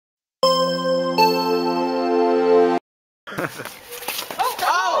Zeg,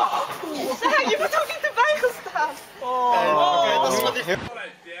 je bent ook niet erbij gestaan. Oké, dat is wat ik...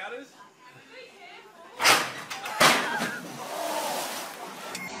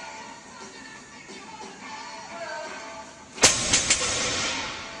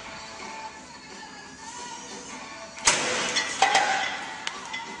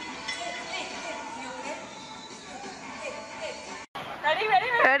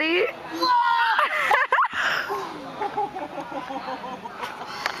 Ready?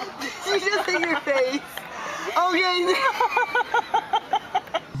 See this in your face. Okay.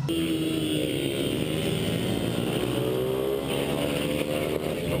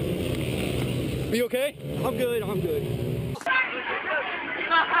 Are you okay? I'm good, I'm good.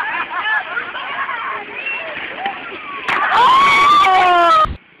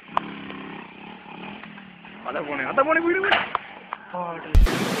 Oh,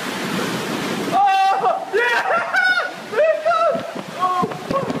 yeah! There it goes! Oh,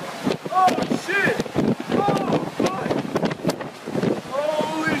 fuck! Oh, shit! Oh, fuck!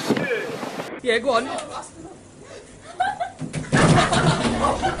 Holy shit! Yeah, go on.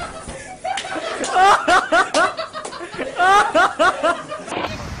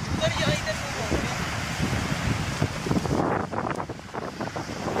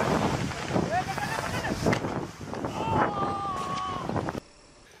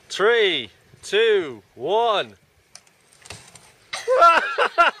 Three, two, one.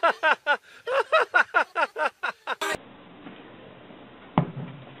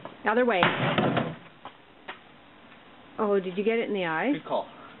 Other way. Oh, did you get it in the eye? Good call.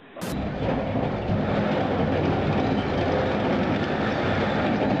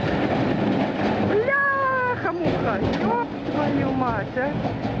 Бляха-муха, ёб твою мать, а.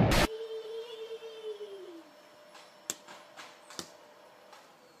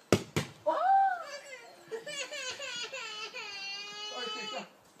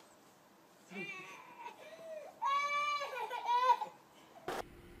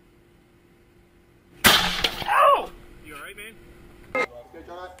 You alright, man?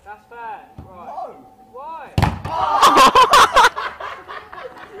 That's fair. Right. No. Why?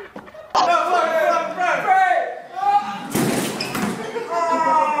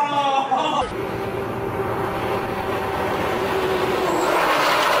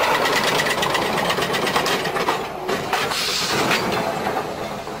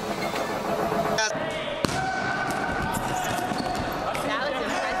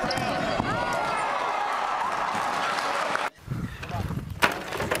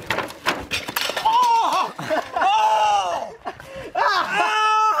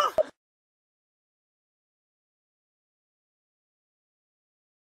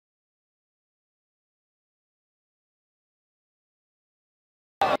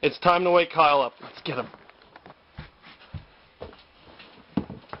 It's time to wake Kyle up. Let's get him.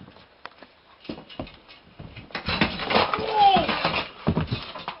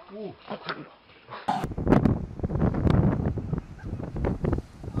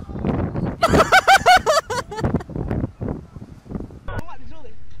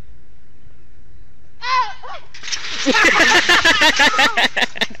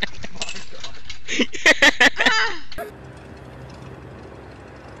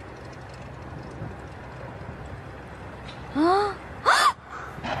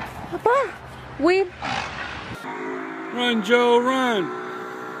 Papa, we... Run, Joe, run!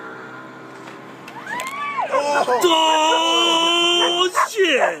 Oh,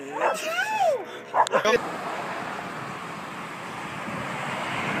 shit!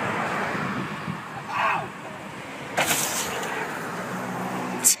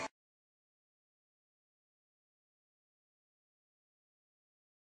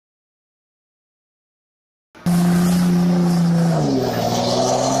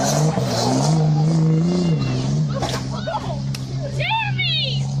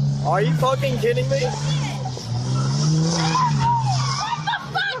 Are you fucking kidding me? What the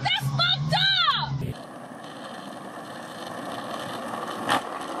fuck? That's fucked up!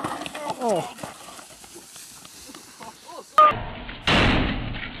 Oh.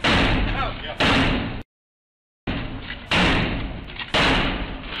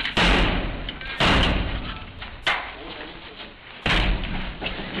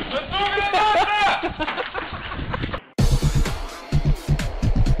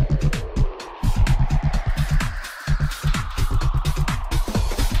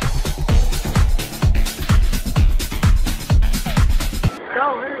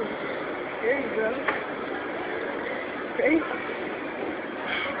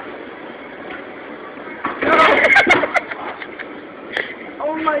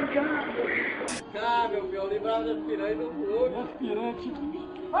 Ah, meu filho, eu lembrava das piranhas do fogo. Das piranhas, tipo...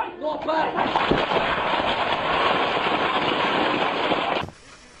 Ai, não, para!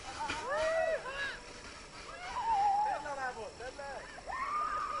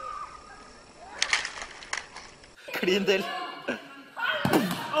 Crin dele.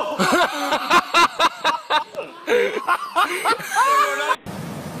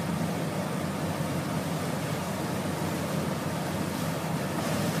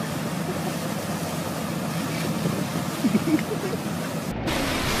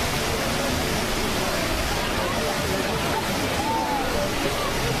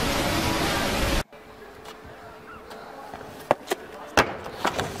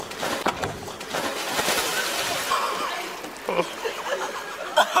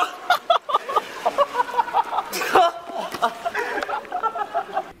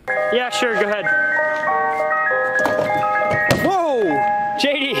 Yeah, sure, go ahead. Whoa!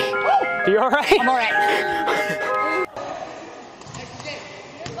 JD, are you alright? I'm alright.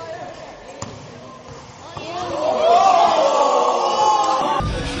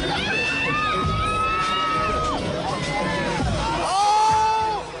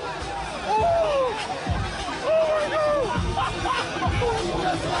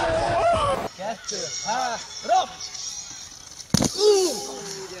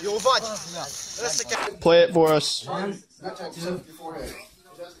 Play it for us.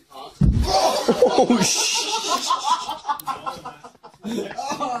 Oh, shit.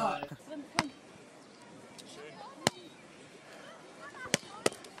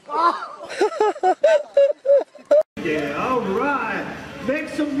 Yeah, all right. Make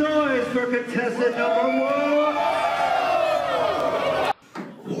some noise for contestant number 1.